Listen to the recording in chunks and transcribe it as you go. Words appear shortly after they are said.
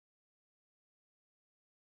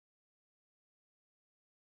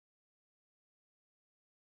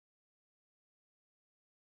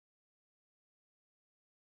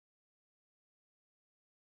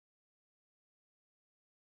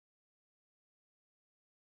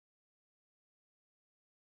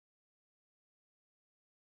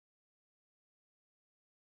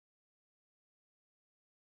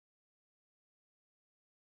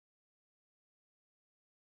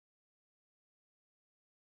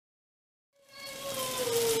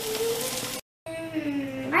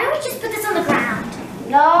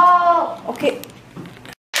No. Okay.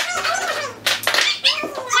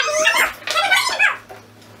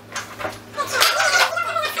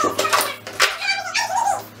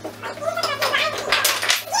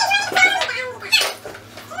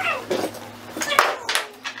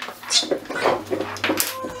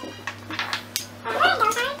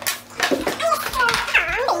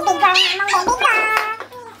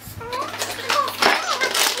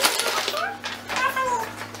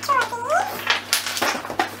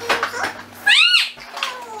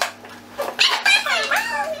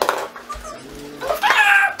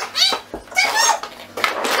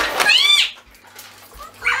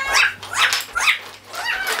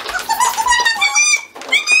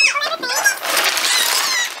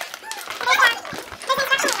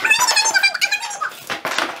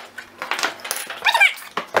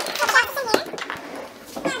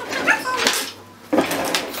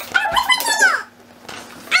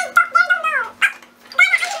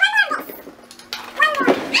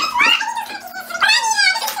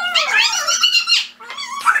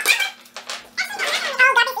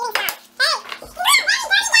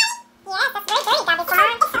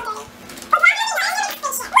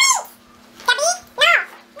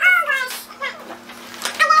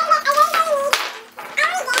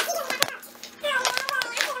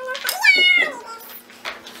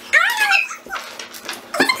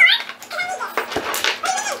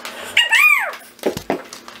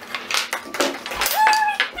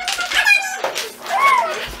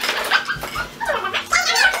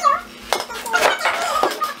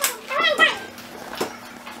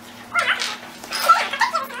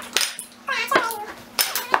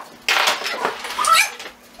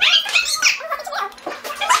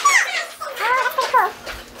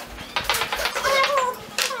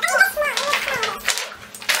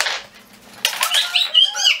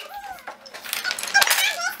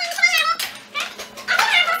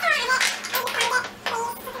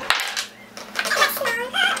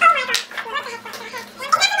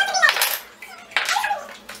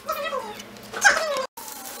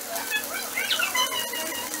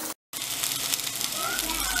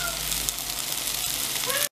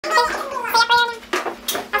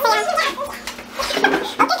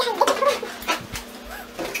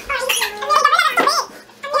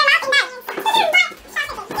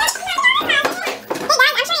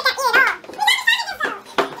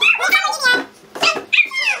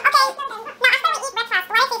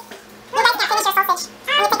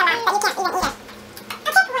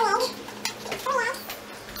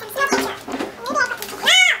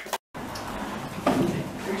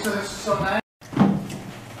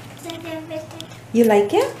 You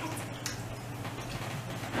like it?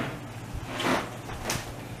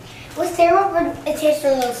 With syrup, it tastes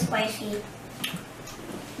a little spicy.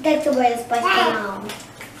 That's the way the spice came out.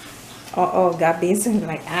 Oh, Gabby's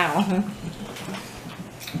like, ow.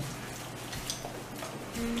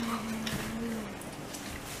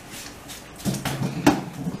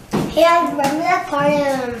 Hey, I remember that part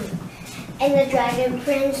in the Dragon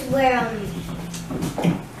Prince where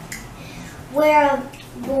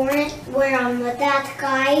that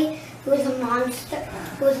guy who was a monster.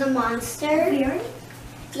 Viren?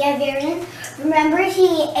 Yeah, Viren. Remember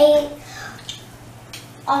he ate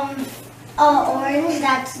orange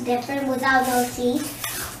that's different without no seeds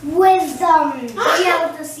with Yeah,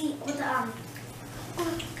 with the seed, with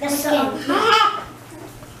the skin.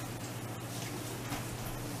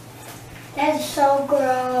 That's so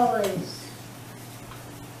gross.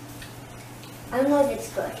 I don't know if it's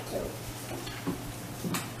good too.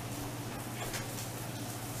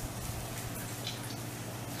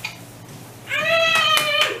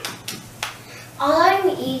 All I'm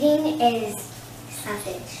eating is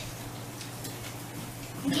sausage.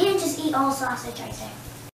 You can't just eat all sausage, I say.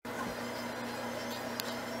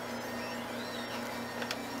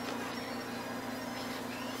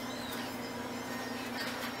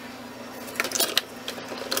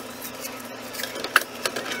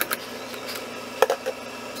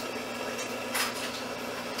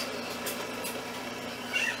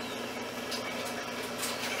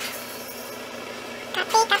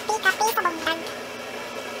 Kape kabundan.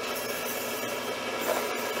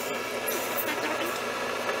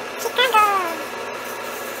 Chicago.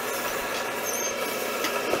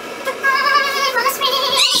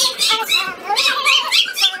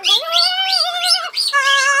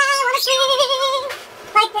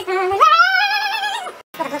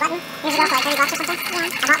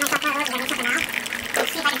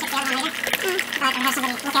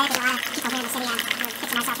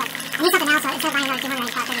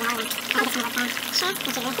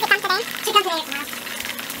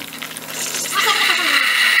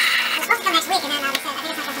 week, and then I think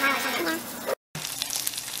it's like tomorrow or something.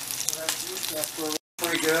 Yeah. That's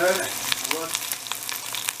pretty good. Look.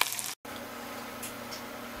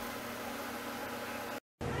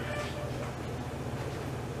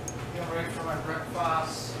 Getting ready for my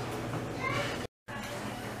breakfast.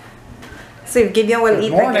 So Gideon will Good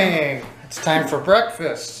eat morning. It's time for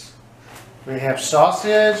breakfast. We have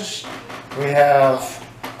sausage, we have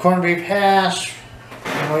corned beef hash,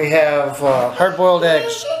 and we have hard-boiled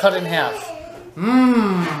eggs cut in half.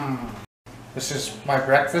 Mmm. This is my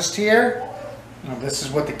breakfast here. This is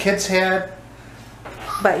what the kids had.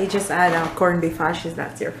 But you just add corned beef hash.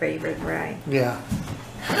 That's your favorite, right? Yeah.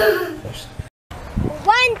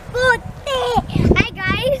 One food thing. Hi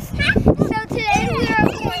guys. So today we are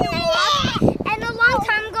going to walk. And a long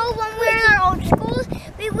time ago when we were in our old schools,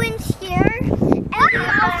 we went here and we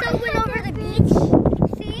also went over the beach.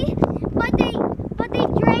 See? But they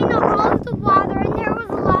drained all of the water and there was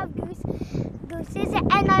a lot of gooses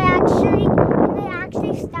and I actually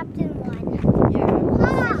stepped in one. Yeah.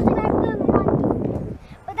 I stepped in one.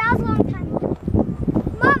 But that was a long time ago.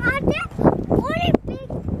 Mom, I did what a big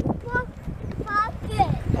bucket.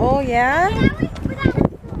 Oh yeah. That was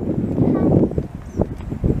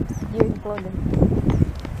You included.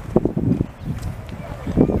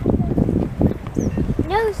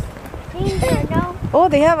 no danger, no. Oh,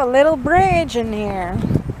 they have a little bridge in here.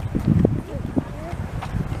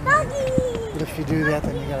 But if you do that,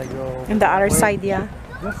 then you gotta go. And the other side, yeah.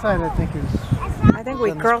 This side, I think, is. I think we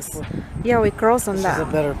Done this cross. before. Yeah, we cross on This is a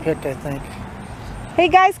that. better pick, I think. Hey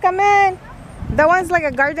guys, come in. That one's like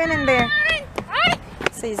a garden in there.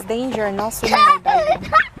 So it's danger, no swimming or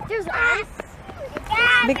diving. There's us.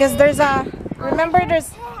 Because there's a. Remember,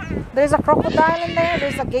 there's a crocodile in there.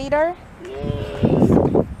 There's a gator. Gabby,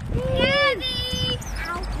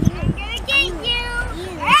 I'm gonna get you.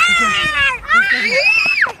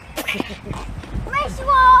 Where's you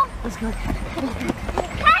all? Let's go.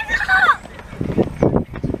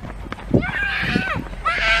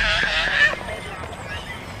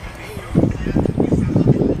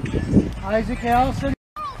 Isaac Allison.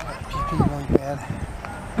 Really bad.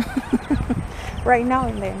 Right now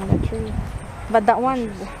in there in the tree. But that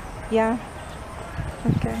one, yeah.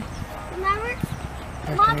 Okay. Remember?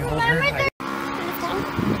 Can Mom, you hold her? remember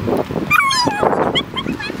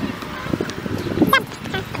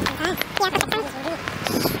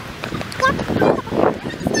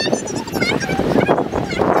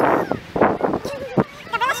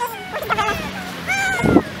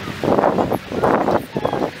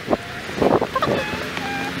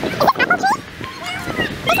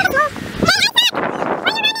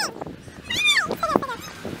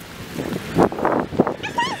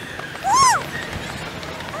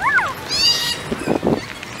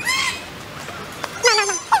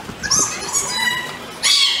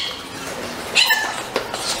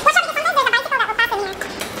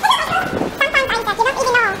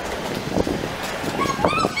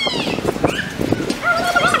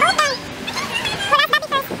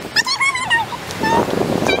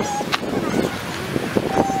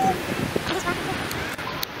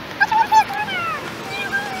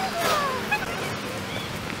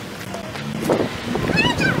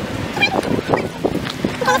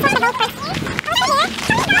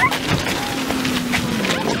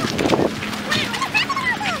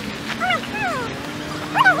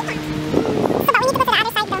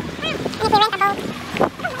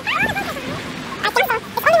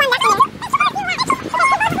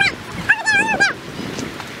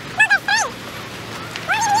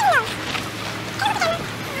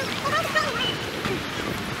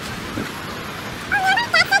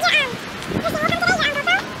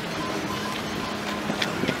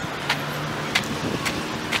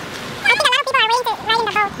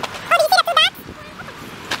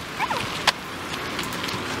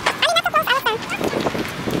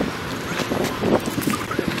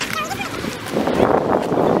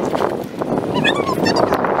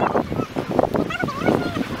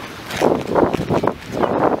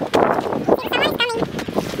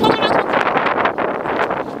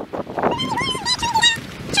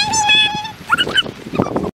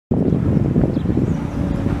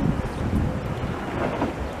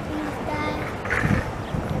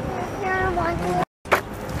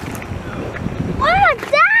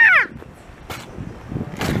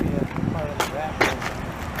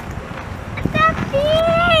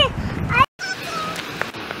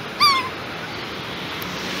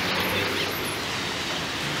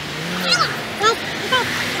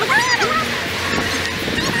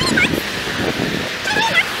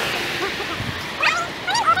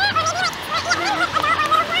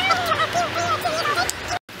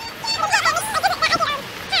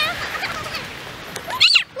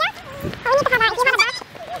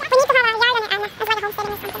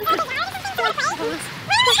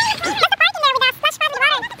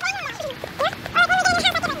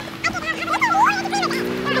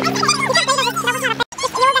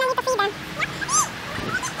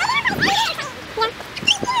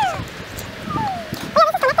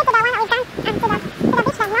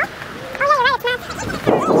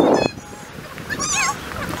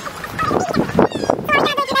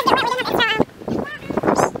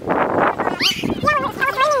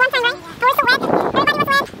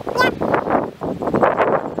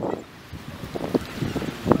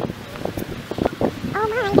Oh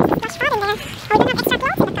my, there's a splash pad in there. Oh, we don't have extra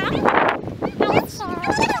clothes in the car. So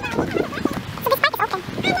this bike is open.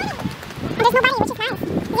 And there's nobody, which is nice.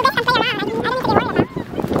 You guys can play around. I don't need to be worried about.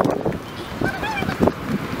 We're so excited.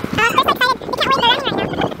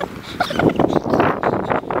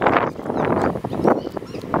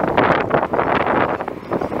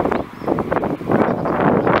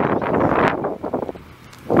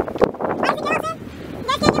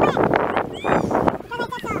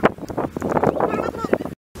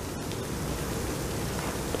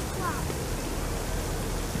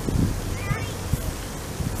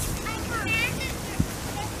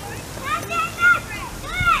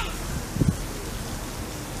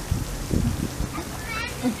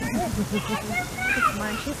 We can't wait. They're running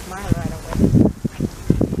right now. She smiled right away.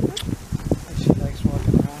 She likes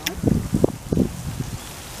walking around.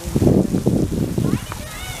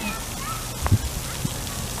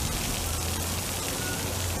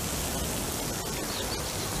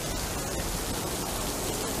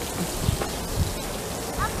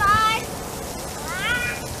 Bye-bye.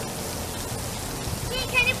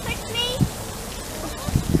 Can you push me?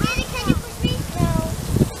 Daddy, can you push me? No.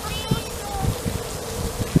 Please.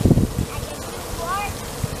 I give you more.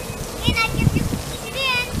 Can I give you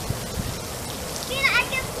again? Can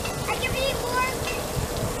I give you more?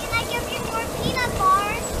 Can I give you more peanut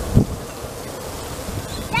bars?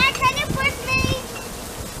 Dad, can you push me?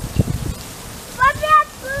 Put me up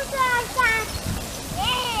food outside.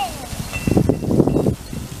 Yeah.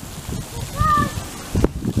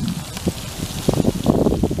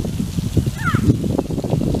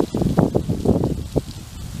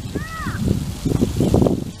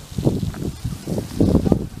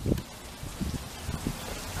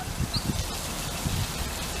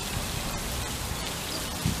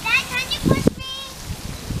 Dad, can you push me?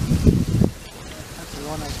 That's a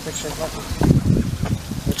real nice picture.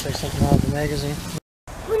 Looks like something out of the magazine.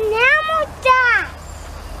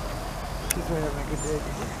 She's going to have a good day.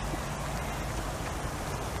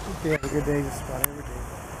 Hope you have a good day just about every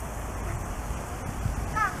day.